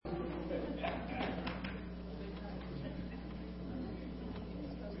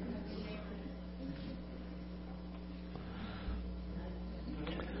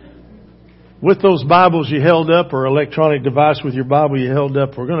With those Bibles you held up, or electronic device with your Bible you held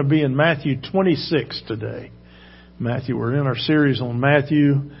up, we're going to be in Matthew 26 today. We're in our series on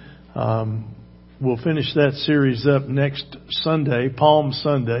Matthew. We'll finish that series up next Sunday, Palm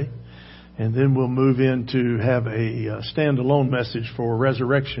Sunday, and then we'll move into have a standalone message for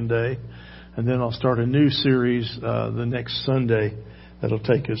Resurrection Day, and then I'll start a new series the next Sunday that'll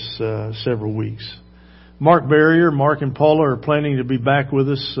take us several weeks. Mark and Paula are planning to be back with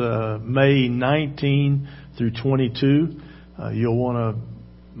us May 19 through 22. You'll want to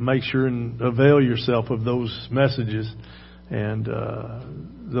make sure and avail yourself of those messages and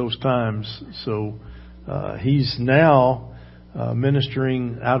those times. So he's now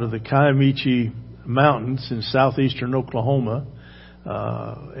ministering out of the Kiamichi Mountains in southeastern Oklahoma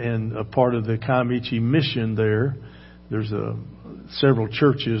and a part of the Kiamichi mission there. There's several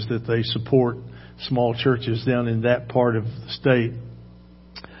churches that they support, small churches down in that part of the state.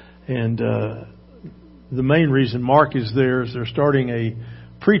 And the main reason Mark is there is they're starting a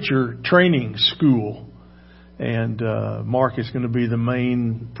preacher training school. And Mark is going to be the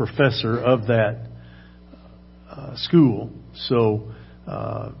main professor of that school. So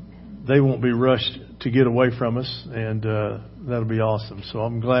they won't be rushed to get away from us, and that'll be awesome. So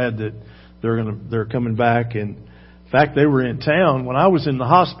I'm glad that they're coming back. And in fact, they were in town. When I was in the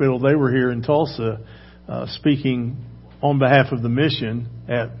hospital, they were here in Tulsa speaking on behalf of the mission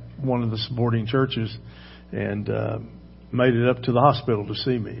at one of the supporting churches, and made it up to the hospital to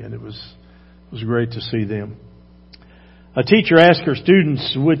see me. And it was great to see them. A teacher asked her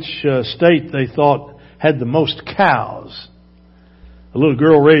students which state they thought had the most cows. A little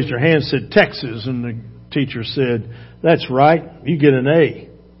girl raised her hand and said, Texas. And the teacher said, that's right, you get an A.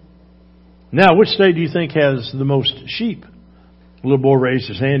 Now, which state do you think has the most sheep? The little boy raised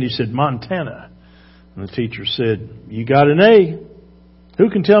his hand. He said, Montana. And the teacher said, you got an A. Who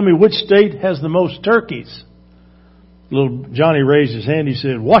can tell me which state has the most turkeys? Little Johnny raised his hand. He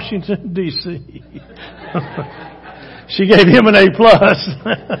said, Washington, D.C. She gave him an A+.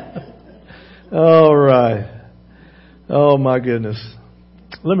 All right. Oh, my goodness.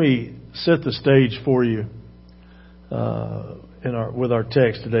 Let me set the stage for you with our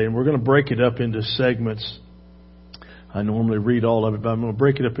text today, and we're going to break it up into segments. I normally read all of it, but I'm going to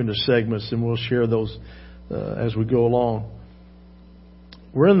break it up into segments, and we'll share those as we go along.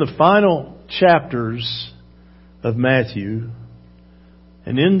 We're in the final chapters of Matthew,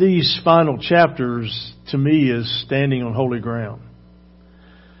 and in these final chapters, to me, is standing on holy ground.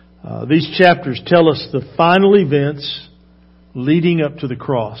 These chapters tell us the final events leading up to the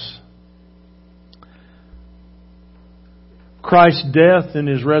cross. Christ's death and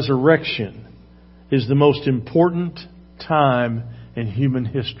His resurrection is the most important time in human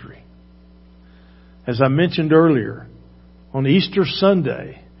history. As I mentioned earlier, on Easter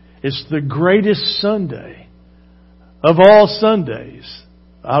Sunday, it's the greatest Sunday of all Sundays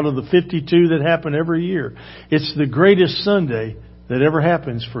out of the 52 that happen every year. It's the greatest Sunday that ever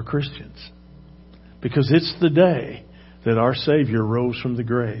happens for Christians, because it's the day that our Savior rose from the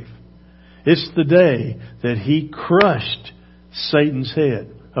grave. It's the day that He crushed Satan's head.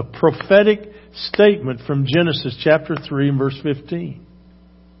 A prophetic statement from Genesis chapter 3 and verse 15.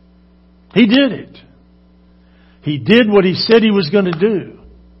 He did it. He did what He said He was going to do.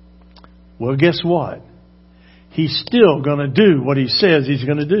 Well, guess what? He's still going to do what He says He's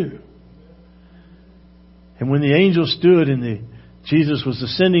going to do. And when the angel stood and Jesus was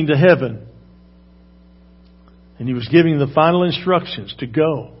ascending to heaven, and He was giving the final instructions to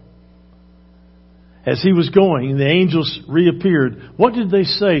go, as He was going, the angels reappeared. What did they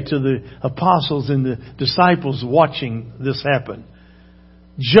say to the apostles and the disciples watching this happen?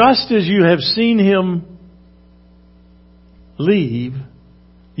 Just as you have seen Him leave,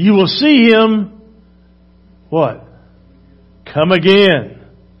 you will see Him, what? Come again.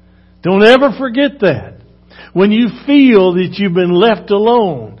 Don't ever forget that. When you feel that you've been left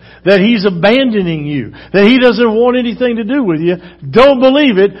alone, that He's abandoning you, that He doesn't want anything to do with you, don't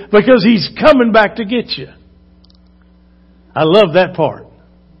believe it, because He's coming back to get you. I love that part.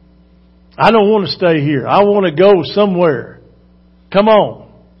 I don't want to stay here. I want to go somewhere. Come on.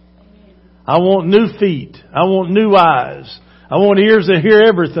 I want new feet. I want new eyes. I want ears that hear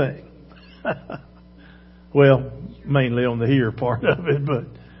everything. Well, mainly on the hear part of it, but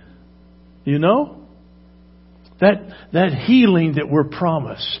you know, that healing that we're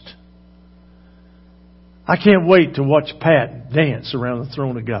promised. I can't wait to watch Pat dance around the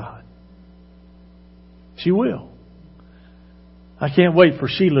throne of God. She will. I can't wait for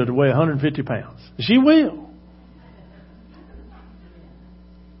Sheila to weigh 150 pounds. She will.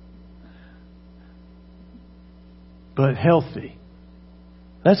 But healthy.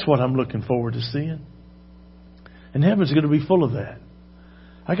 That's what I'm looking forward to seeing. And heaven's going to be full of that.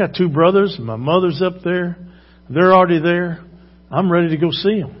 I got 2 brothers. My mother's up there. They're already there. I'm ready to go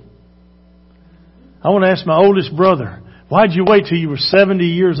see them. I want to ask my oldest brother, why'd you wait till you were 70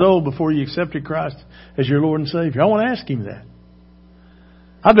 years old before you accepted Christ as your Lord and Savior? I want to ask him that.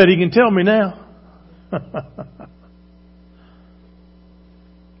 I bet he can tell me now.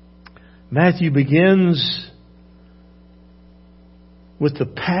 Matthew begins with the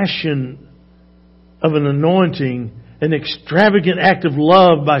passion of an anointing, an extravagant act of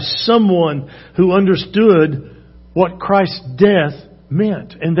love by someone who understood what Christ's death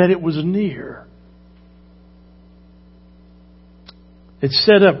meant and that it was near. It's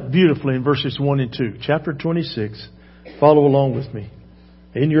set up beautifully in verses 1 and 2. Chapter 26. Follow along with me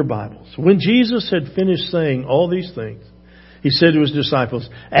in your Bibles. When Jesus had finished saying all these things, He said to His disciples,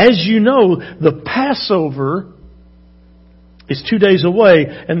 as you know, the Passover is 2 days away,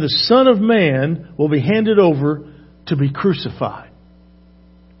 and the Son of Man will be handed over to be crucified.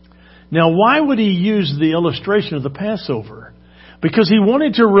 Now, why would He use the illustration of the Passover? Because He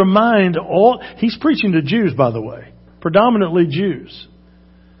wanted to remind He's preaching to Jews, by the way, predominantly Jews.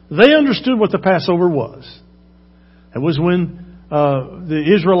 They understood what the Passover was. It was when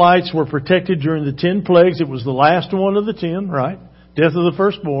the Israelites were protected during the 10 plagues. It was the last one of the 10, right? Death of the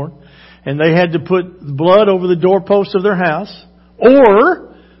firstborn. And they had to put blood over the doorposts of their house.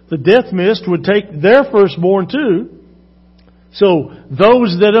 Or the death mist would take their firstborn too. So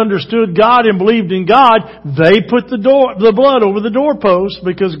those that understood God and believed in God, they put the blood over the doorpost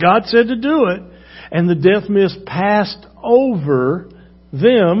because God said to do it. And the death mist passed over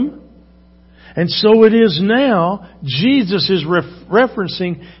them. And so it is now. Jesus is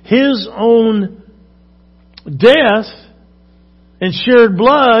referencing His own death and shed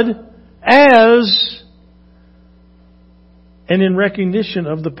blood as, and in recognition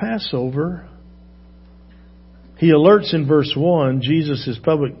of the Passover. He alerts in verse 1, Jesus'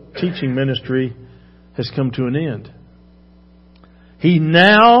 public teaching ministry has come to an end. He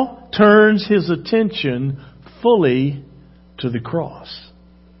now turns His attention fully to the cross.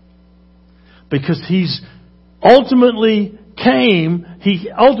 Because He ultimately came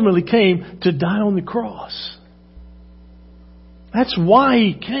to die on the cross. That's why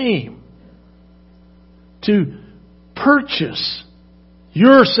He came. To purchase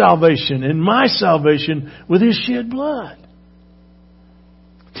your salvation and my salvation with His shed blood.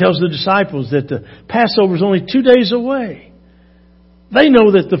 Tells the disciples that the Passover is only 2 days away. They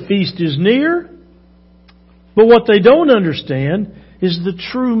know that the feast is near. But what they don't understand is the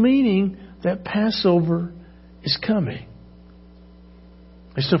true meaning that Passover is coming.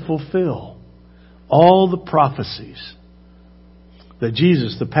 It's to fulfill all the prophecies that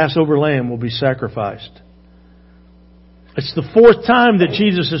Jesus, the Passover lamb, will be sacrificed. It's the 4th time that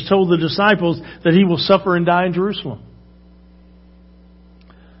Jesus has told the disciples that He will suffer and die in Jerusalem.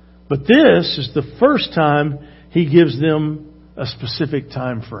 But this is the first time He gives them a specific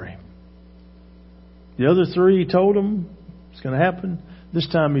time frame. The other 3 He told them it's going to happen. This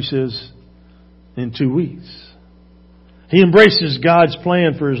time He says in 2 weeks. He embraces God's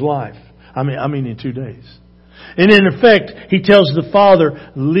plan for His life. I mean in 2 days. And in effect, He tells the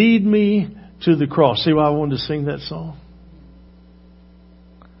Father, lead me to the cross. See why I wanted to sing that song?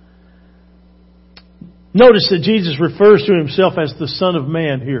 Notice that Jesus refers to Himself as the Son of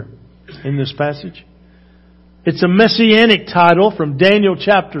Man here in this passage. It's a messianic title from Daniel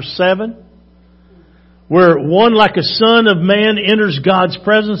chapter 7, where one like a son of man enters God's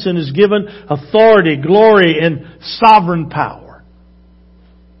presence and is given authority, glory, and sovereign power.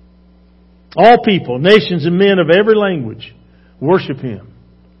 All people, nations, and men of every language worship Him.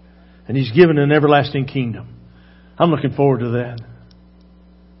 And He's given an everlasting kingdom. I'm looking forward to that.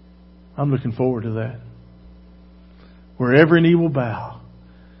 I'm looking forward to that. Where every knee will bow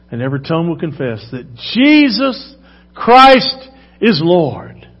and every tongue will confess that Jesus Christ is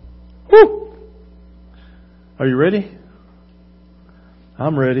Lord. Woo! Are you ready?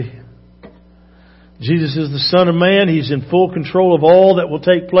 I'm ready. Jesus is the Son of Man. He's in full control of all that will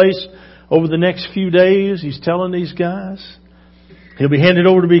take place over the next few days. He's telling these guys. He'll be handed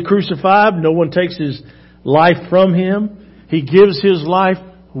over to be crucified. No one takes His life from Him. He gives His life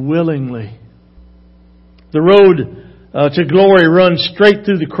willingly. The road to glory runs straight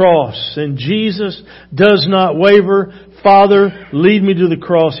through the cross. And Jesus does not waver. Father, lead me to the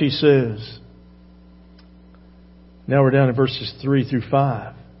cross, He says. Now we're down in verses 3 through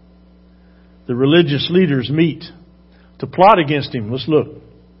 5. The religious leaders meet to plot against Him. Let's look.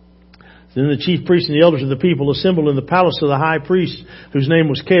 Then the chief priests and the elders of the people assembled in the palace of the high priest, whose name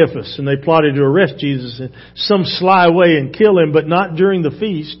was Caiaphas, and they plotted to arrest Jesus in some sly way and kill him, but not during the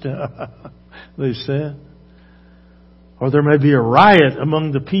feast, they said. Or there may be a riot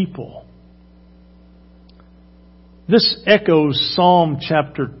among the people. This echoes Psalm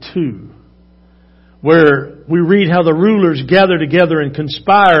chapter 2, where we read how the rulers gather together and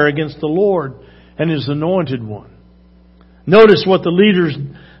conspire against the Lord and His anointed one. Notice what the leaders,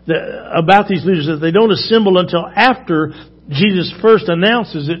 about these leaders, that they don't assemble until after Jesus first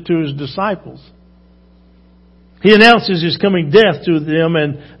announces it to His disciples. He announces His coming death to them,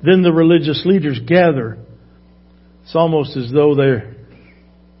 and then the religious leaders gather. It's almost as though they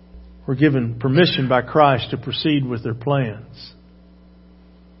were given permission by Christ to proceed with their plans.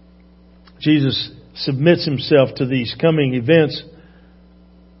 Jesus submits Himself to these coming events,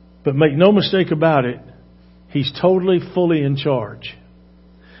 but make no mistake about it, He's totally, fully in charge.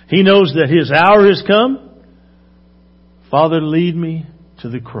 He knows that His hour has come. Father, lead me to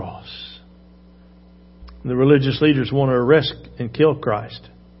the cross. And the religious leaders want to arrest and kill Christ.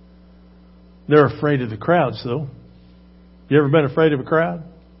 They're afraid of the crowds, though. You ever been afraid of a crowd?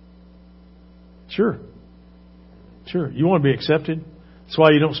 Sure. You want to be accepted. That's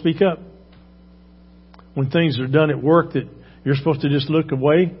why you don't speak up. When things are done at work that you're supposed to just look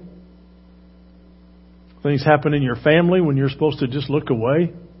away. Things happen in your family when you're supposed to just look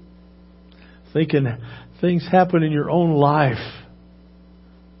away. Thinking things happen in your own life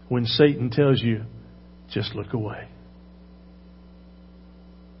when Satan tells you, just look away.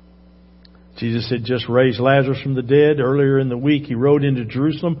 Jesus had just raised Lazarus from the dead. Earlier in the week, He rode into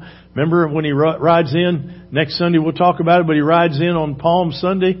Jerusalem. Remember when He rides in? Next Sunday we'll talk about it, but He rides in on Palm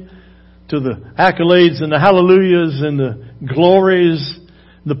Sunday to the accolades and the hallelujahs and the glories.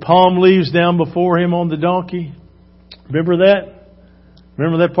 The palm leaves down before Him on the donkey. Remember that?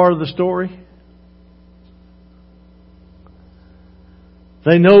 Remember that part of the story?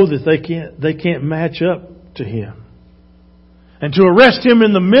 They know that they can't match up to Him. And to arrest Him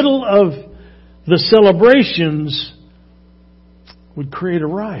in the middle of the celebrations would create a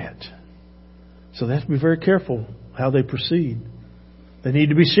riot. So they have to be very careful how they proceed. They need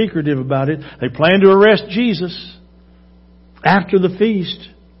to be secretive about it. They plan to arrest Jesus after the feast.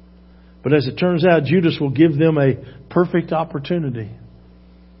 But as it turns out, Judas will give them a perfect opportunity.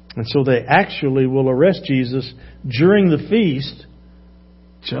 And so they actually will arrest Jesus during the feast,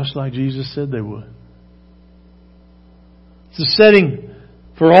 just like Jesus said they would. It's a setting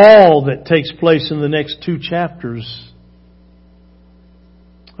for all that takes place in the next 2 chapters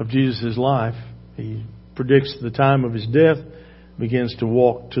of Jesus' life. He predicts the time of His death, begins to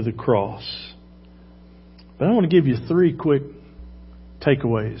walk to the cross. But I want to give you 3 quick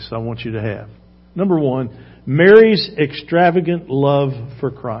takeaways I want you to have. Number 1, Mary's extravagant love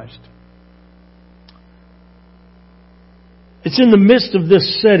for Christ. It's in the midst of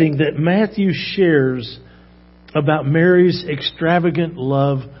this setting that Matthew shares about Mary's extravagant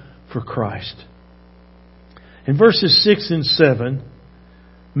love for Christ. In verses 6 and 7,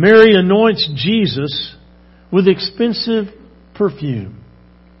 Mary anoints Jesus with expensive perfume.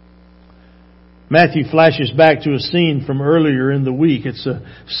 Matthew flashes back to a scene from earlier in the week. It's a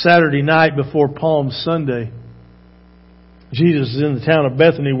Saturday night before Palm Sunday. Jesus is in the town of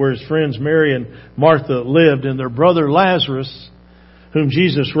Bethany where His friends Mary and Martha lived, and their brother Lazarus, whom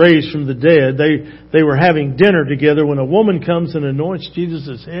Jesus raised from the dead, they were having dinner together when a woman comes and anoints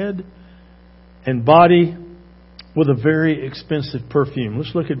Jesus' head and body with a very expensive perfume.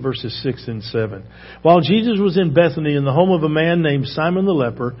 Let's look at verses 6 and 7. While Jesus was in Bethany in the home of a man named Simon the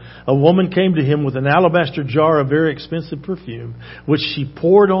leper, a woman came to Him with an alabaster jar of very expensive perfume, which she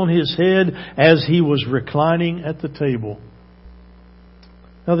poured on His head as He was reclining at the table.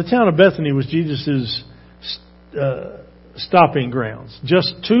 Now the town of Bethany was Jesus' stopping grounds,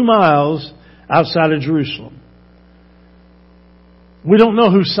 just 2 miles outside of Jerusalem. We don't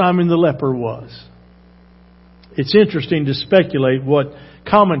know who Simon the leper was. It's interesting to speculate what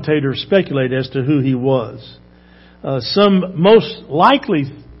commentators speculate as to who he was. Some most likely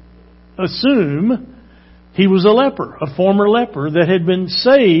assume he was a leper, a former leper that had been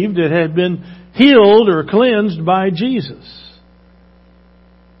saved, that had been healed or cleansed by Jesus.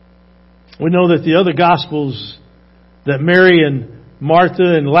 We know that the other Gospels, that Mary and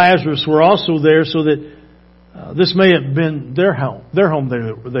Martha and Lazarus were also there, so that this may have been their home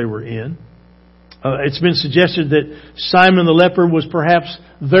they were in. It's been suggested that Simon the leper was perhaps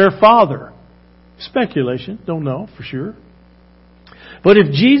their father. Speculation, don't know for sure. But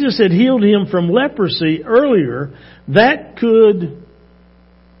if Jesus had healed him from leprosy earlier, that could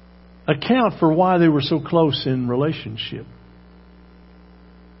account for why they were so close in relationship.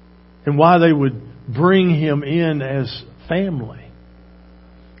 and why they would bring Him in as family.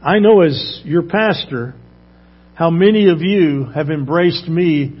 I know as your pastor how many of you have embraced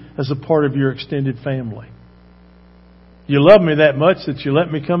me as a part of your extended family. You love me that much that you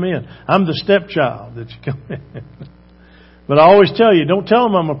let me come in. I'm the stepchild that you come in. But I always tell you, don't tell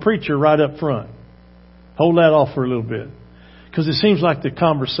them I'm a preacher right up front. Hold that off for a little bit. Because it seems like the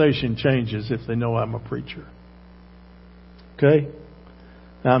conversation changes if they know I'm a preacher. Okay?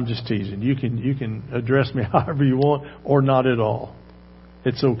 Now, I'm just teasing. You can address me however you want or not at all.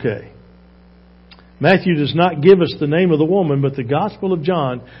 It's okay. Matthew does not give us the name of the woman, but the Gospel of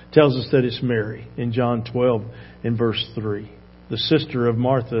John tells us that it's Mary in John 12 in verse 3, the sister of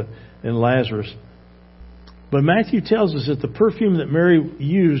Martha and Lazarus. But Matthew tells us that the perfume that Mary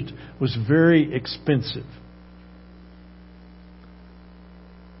used was very expensive.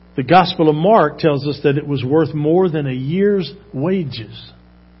 The Gospel of Mark tells us that it was worth more than a year's wages.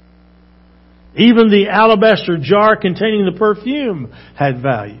 Even the alabaster jar containing the perfume had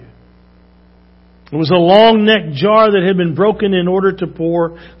value. It was a long-necked jar that had been broken in order to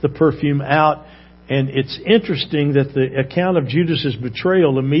pour the perfume out. And it's interesting that the account of Judas's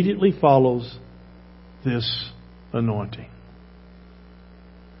betrayal immediately follows this anointing.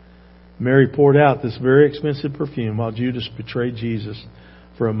 Mary poured out this very expensive perfume while Judas betrayed Jesus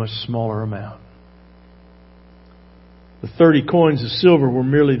for a much smaller amount. The 30 coins of silver were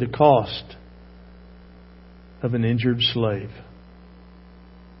merely the cost of an injured slave.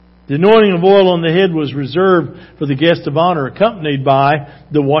 The anointing of oil on the head was reserved for the guest of honor, accompanied by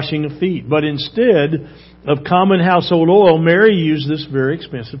the washing of feet. But instead of common household oil, Mary used this very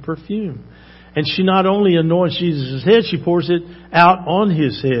expensive perfume. And she not only anoints Jesus' head, she pours it out on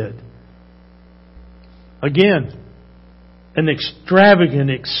His head. Again, an extravagant,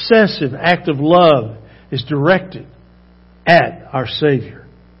 excessive act of love is directed at our Savior.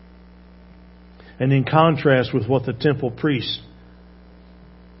 And in contrast with what the temple priest,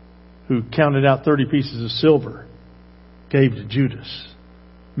 who counted out 30 pieces of silver, gave to Judas,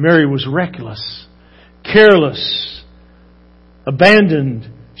 Mary was reckless, careless, abandoned.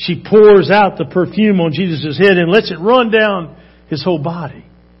 She pours out the perfume on Jesus' head and lets it run down His whole body.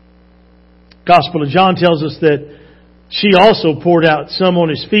 Gospel of John tells us that she also poured out some on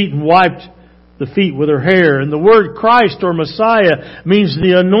His feet and wiped the feet with her hair. And the word Christ or Messiah means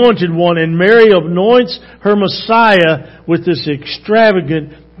the anointed one. And Mary anoints her Messiah with this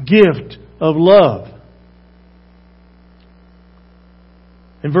extravagant gift of love.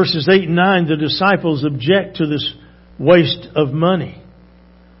 In verses 8 and 9, the disciples object to this waste of money.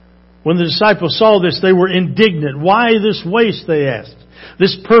 When the disciples saw this, they were indignant. Why this waste, they asked.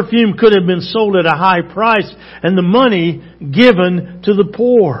 This perfume could have been sold at a high price and the money given to the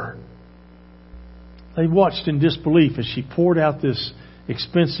poor. They watched in disbelief as she poured out this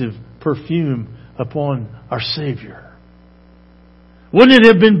expensive perfume upon our Savior. Wouldn't it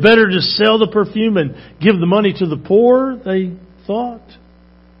have been better to sell the perfume and give the money to the poor, they thought?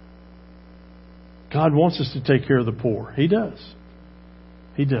 God wants us to take care of the poor. He does.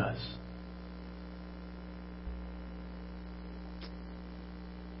 He does.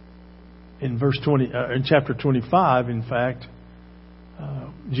 In in chapter 25, in fact,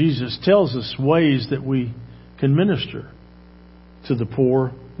 Jesus tells us ways that we can minister to the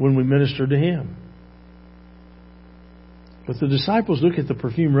poor when we minister to Him. But the disciples look at the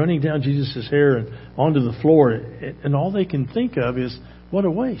perfume running down Jesus' hair and onto the floor, and all they can think of is, what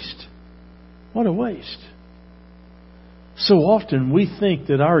a waste. What a waste. So often we think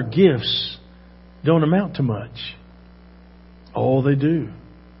that our gifts don't amount to much. Oh, they do.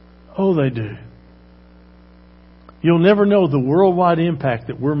 Oh, they do. You'll never know the worldwide impact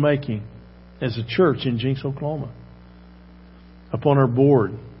that we're making as a church in Jinx, Oklahoma. Upon our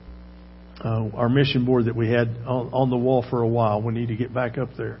board, our mission board that we had on the wall for a while. We need to get back up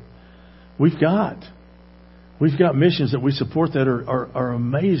there. We've got missions that we support that are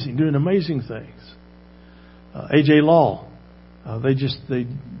amazing, doing amazing things. AJ Law, they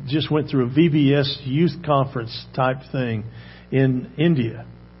just went through a VBS youth conference type thing in India,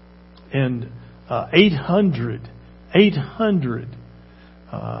 and 800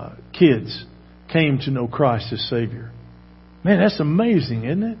 kids came to know Christ as Savior. Man, that's amazing,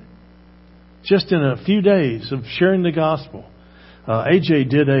 isn't it? Just in a few days of sharing the gospel. AJ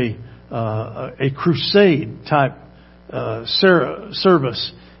did a crusade type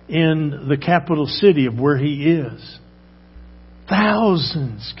service in the capital city of where he is.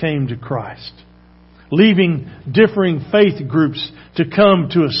 Thousands came to Christ, leaving differing faith groups to come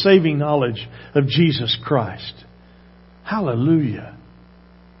to a saving knowledge of Jesus Christ. Hallelujah.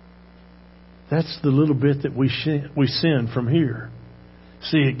 That's the little bit that we send from here.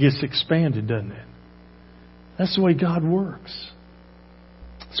 See, it gets expanded, doesn't it? That's the way God works.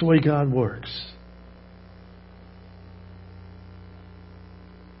 That's the way God works.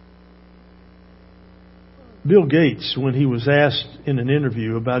 Bill Gates, when he was asked in an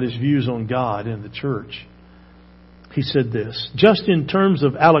interview about his views on God and the church, he said this: just in terms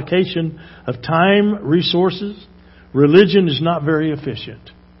of allocation of time, resources, religion is not very efficient.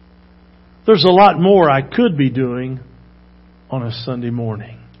 There's a lot more I could be doing on a Sunday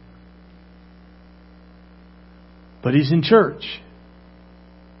morning. But he's in church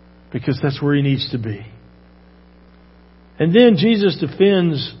because that's where he needs to be. And then Jesus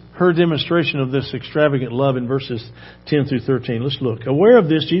defends her demonstration of this extravagant love in verses 10 through 13. Let's look. Aware of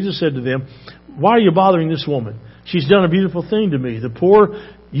this, Jesus said to them, "Why are you bothering this woman? She's done a beautiful thing to me. The poor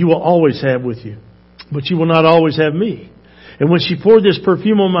you will always have with you, but you will not always have me. And when she poured this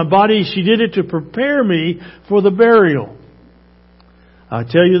perfume on my body, she did it to prepare me for the burial. I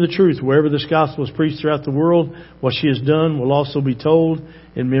tell you the truth, wherever this gospel is preached throughout the world, what she has done will also be told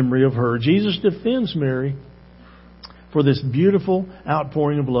in memory of her." Jesus defends Mary for this beautiful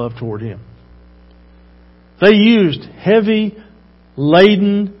outpouring of love toward Him. They used heavy,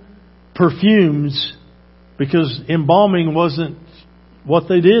 laden perfumes because embalming wasn't what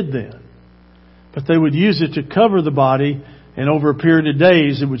they did then. But they would use it to cover the body, and over a period of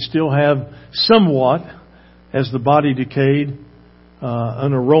days it would still have somewhat, as the body decayed,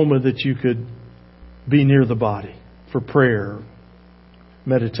 an aroma that you could be near the body for prayer,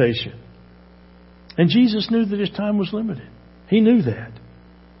 meditation. And Jesus knew that His time was limited. He knew that.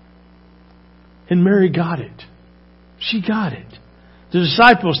 And Mary got it. She got it. The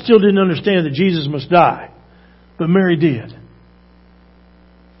disciples still didn't understand that Jesus must die, but Mary did.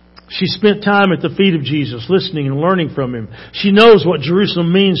 She spent time at the feet of Jesus, listening and learning from Him. She knows what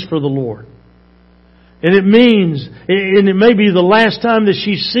Jerusalem means for the Lord. And it may be the last time that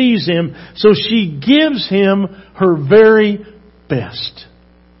she sees Him, so she gives Him her very best.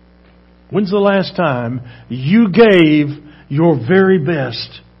 When's the last time you gave your very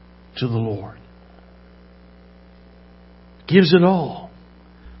best to the Lord? Gives it all.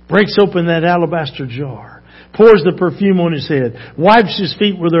 Breaks open that alabaster jar. Pours the perfume on His head. Wipes His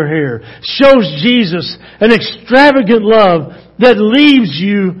feet with her hair. Shows Jesus an extravagant love that leaves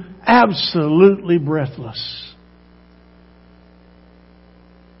you absolutely breathless.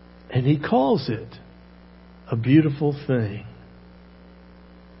 And He calls it a beautiful thing.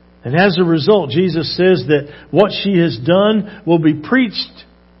 And as a result, Jesus says that what she has done will be preached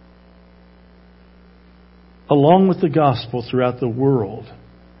along with the gospel throughout the world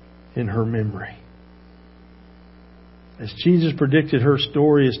in her memory. As Jesus predicted, her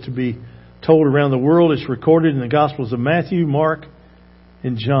story is to be told around the world. It's recorded in the Gospels of Matthew, Mark,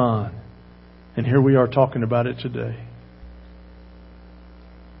 and John. And here we are talking about it today.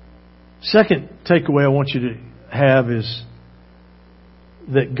 Second takeaway I want you to have is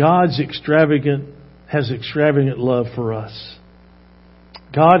that God has extravagant love for us.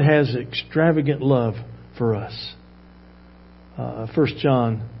 God has extravagant love for us. 1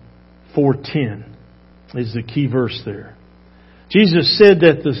 John 4:10 is the key verse there. Jesus said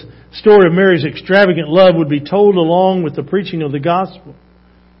that the story of Mary's extravagant love would be told along with the preaching of the gospel.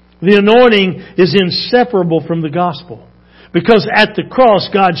 The anointing is inseparable from the gospel, because at the cross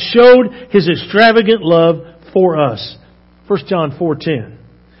God showed His extravagant love for us. 1 John 4:10.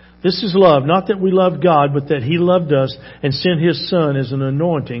 This is love, not that we loved God, but that He loved us and sent His Son as an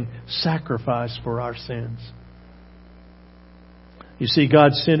anointing sacrifice for our sins. You see,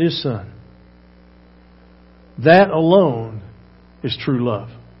 God sent His Son. That alone is true love.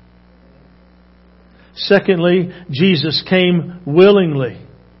 Secondly, Jesus came willingly.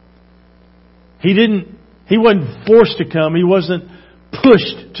 He wasn't forced to come. He wasn't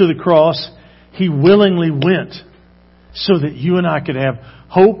pushed to the cross. He willingly went so that you and I could have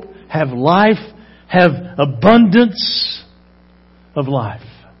hope, have life, have abundance of life.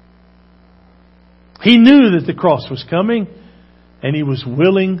 He knew that the cross was coming, and He was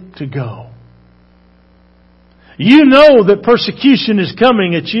willing to go. You know that persecution is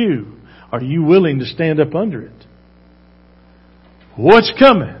coming at you. Are you willing to stand up under it? What's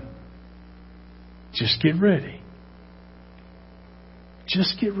coming? Just get ready.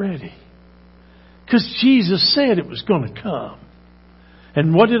 Just get ready. Because Jesus said it was going to come.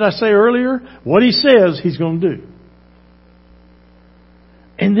 And what did I say earlier? What He says He's going to do.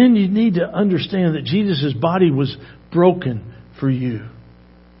 And then you need to understand that Jesus' body was broken for you.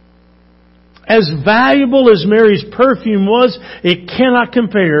 As valuable as Mary's perfume was, it cannot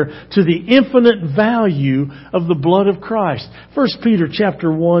compare to the infinite value of the blood of Christ. 1 Peter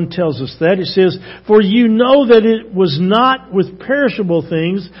chapter 1 tells us that. It says, "For you know that it was not with perishable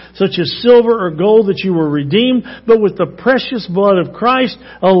things, such as silver or gold, that you were redeemed, but with the precious blood of Christ,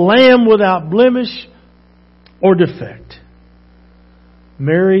 a lamb without blemish or defect."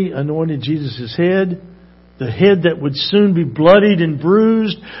 Mary anointed Jesus' head, the head that would soon be bloodied and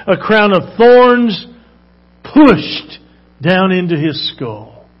bruised, a crown of thorns pushed down into His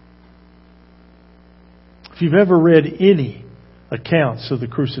skull. If you've ever read any accounts of the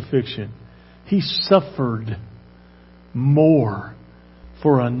crucifixion, He suffered more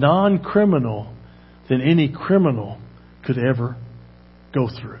for a non-criminal than any criminal could ever go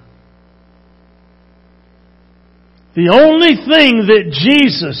through. The only thing that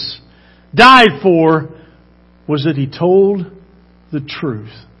Jesus died for was that He told the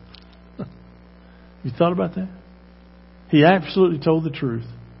truth. You thought about that? He absolutely told the truth.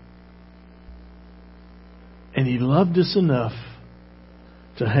 And He loved us enough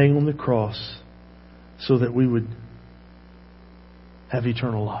to hang on the cross so that we would have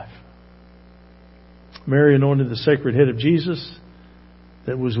eternal life. Mary anointed the sacred head of Jesus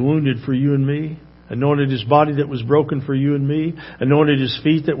that was wounded for you and me. Anointed His body that was broken for you and me. Anointed His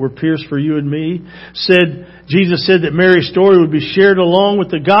feet that were pierced for you and me. Jesus said that Mary's story would be shared along with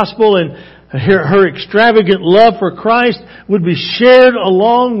the gospel, and her extravagant love for Christ would be shared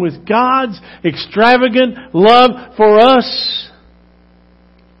along with God's extravagant love for us.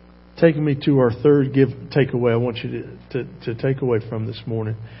 Taking me to our third takeaway I want you to take away from this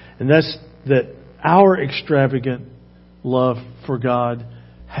morning. And that's that our extravagant love for God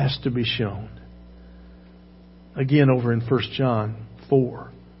has to be shown. Again, over in 1 John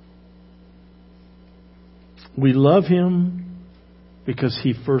 4. We love Him because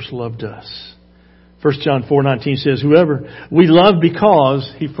He first loved us. 1 John 4:19 says, we love because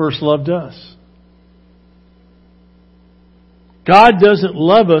He first loved us. God doesn't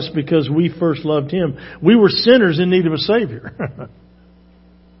love us because we first loved Him. We were sinners in need of a Savior.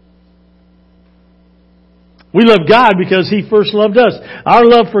 We love God because He first loved us. Our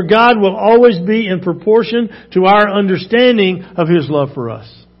love for God will always be in proportion to our understanding of His love for us.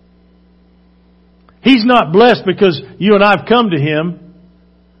 He's not blessed because you and I have come to Him.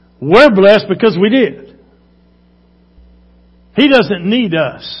 We're blessed because we did. He doesn't need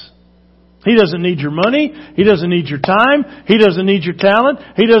us. He doesn't need your money. He doesn't need your time. He doesn't need your talent.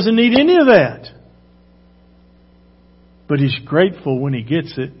 He doesn't need any of that. But He's grateful when He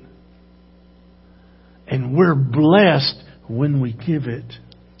gets it. And we're blessed when we give it,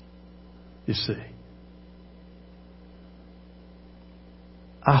 you see.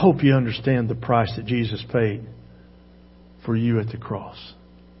 I hope you understand the price that Jesus paid for you at the cross.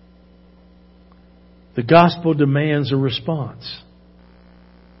 The gospel demands a response.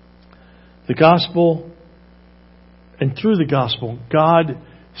 The gospel, and through the gospel, God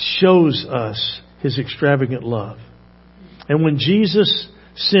shows us His extravagant love. And when Jesus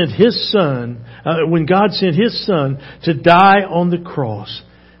sent His Son, when God sent His Son to die on the cross,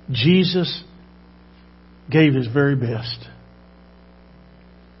 Jesus gave His very best.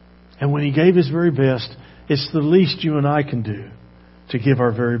 And when He gave His very best, it's the least you and I can do to give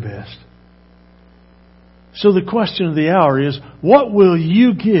our very best. So the question of the hour is, what will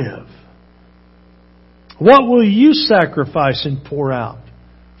you give? What will you sacrifice and pour out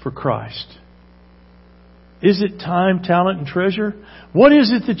for Christ? Is it time, talent, and treasure? What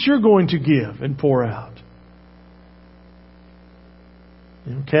is it that you're going to give and pour out?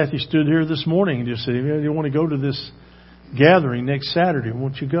 Kathy stood here this morning and just said, you want to go to this gathering next Saturday,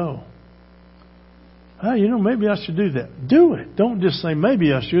 won't you go? Oh, maybe I should do that. Do it. Don't just say,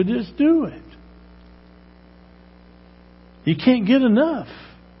 maybe I should. Just do it. You can't get enough.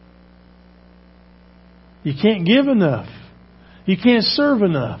 You can't give enough. You can't serve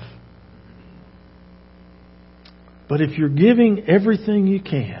enough. But if you're giving everything you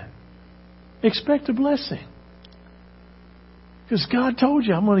can, expect a blessing. Because God told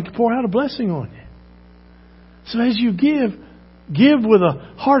you, I'm going to pour out a blessing on you. So as you give with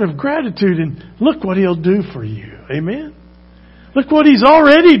a heart of gratitude, and look what He'll do for you. Amen? Look what He's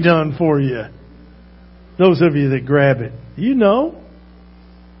already done for you. Those of you that grab it, you know.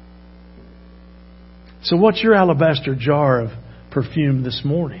 So what's your alabaster jar of perfume this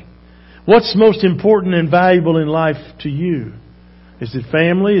morning? What's most important and valuable in life to you? Is it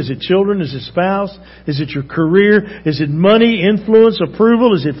family? Is it children? Is it spouse? Is it your career? Is it money, influence,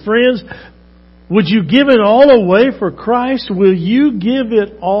 approval? Is it friends? Would you give it all away for Christ? Will you give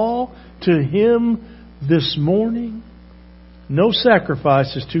it all to Him this morning? No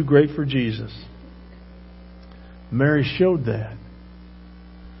sacrifice is too great for Jesus. Mary showed that.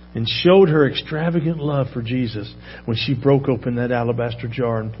 And showed her extravagant love for Jesus when she broke open that alabaster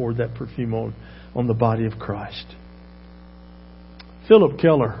jar and poured that perfume on the body of Christ. Philip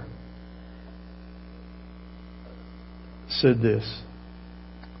Keller said this: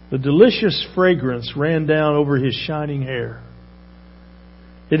 "The delicious fragrance ran down over His shining hair.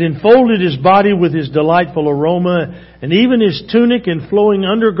 It enfolded His body with His delightful aroma, and even His tunic and flowing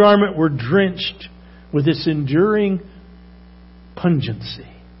undergarment were drenched with its enduring pungency.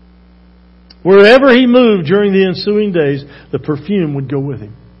 Wherever He moved during the ensuing days, the perfume would go with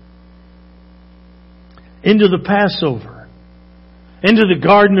Him. Into the Passover, into the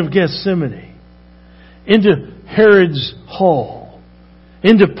Garden of Gethsemane, into Herod's hall,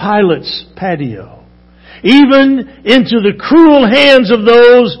 into Pilate's patio, even into the cruel hands of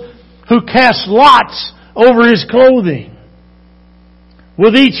those who cast lots over His clothing.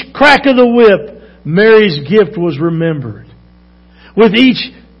 With each crack of the whip, Mary's gift was remembered. With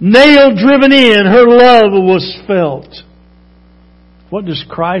each nail driven in, her love was felt." What does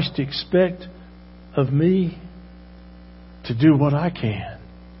Christ expect of me? To do what I can.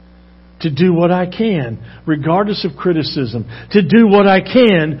 To do what I can, regardless of criticism. To do what I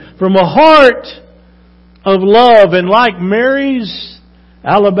can from a heart of love. And like Mary's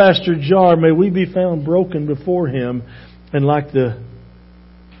alabaster jar, may we be found broken before Him. And like the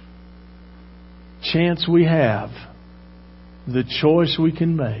chance we have, the choice we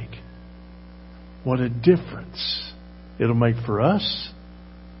can make, what a difference it'll make for us,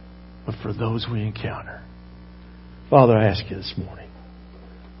 but for those we encounter. Father, I ask You this morning,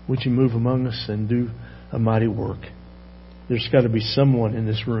 would You move among us and do a mighty work? There's got to be someone in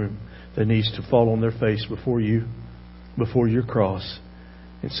this room that needs to fall on their face before You, before Your cross,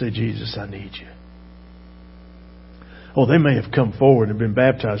 and say, "Jesus, I need You." Oh, they may have come forward and been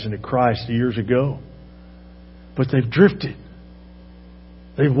baptized into Christ years ago, but they've drifted.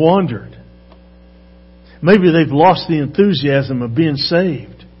 They've wandered. Maybe they've lost the enthusiasm of being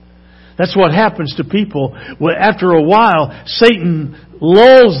saved. That's what happens to people. After a while, Satan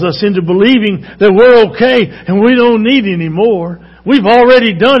lulls us into believing that we're okay and we don't need any more. We've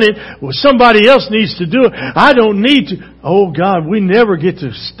already done it. Well, somebody else needs to do it. I don't need to. Oh God, we never get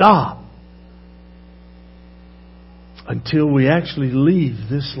to stop until we actually leave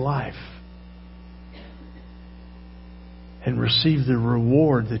this life and receive the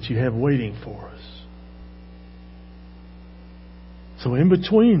reward that You have waiting for us. So in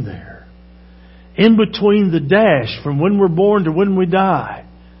between there, in between the dash from when we're born to when we die,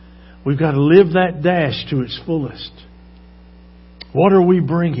 we've got to live that dash to its fullest. What are we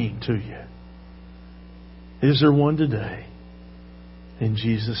bringing to You? Is there one today? In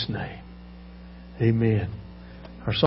Jesus' name, amen.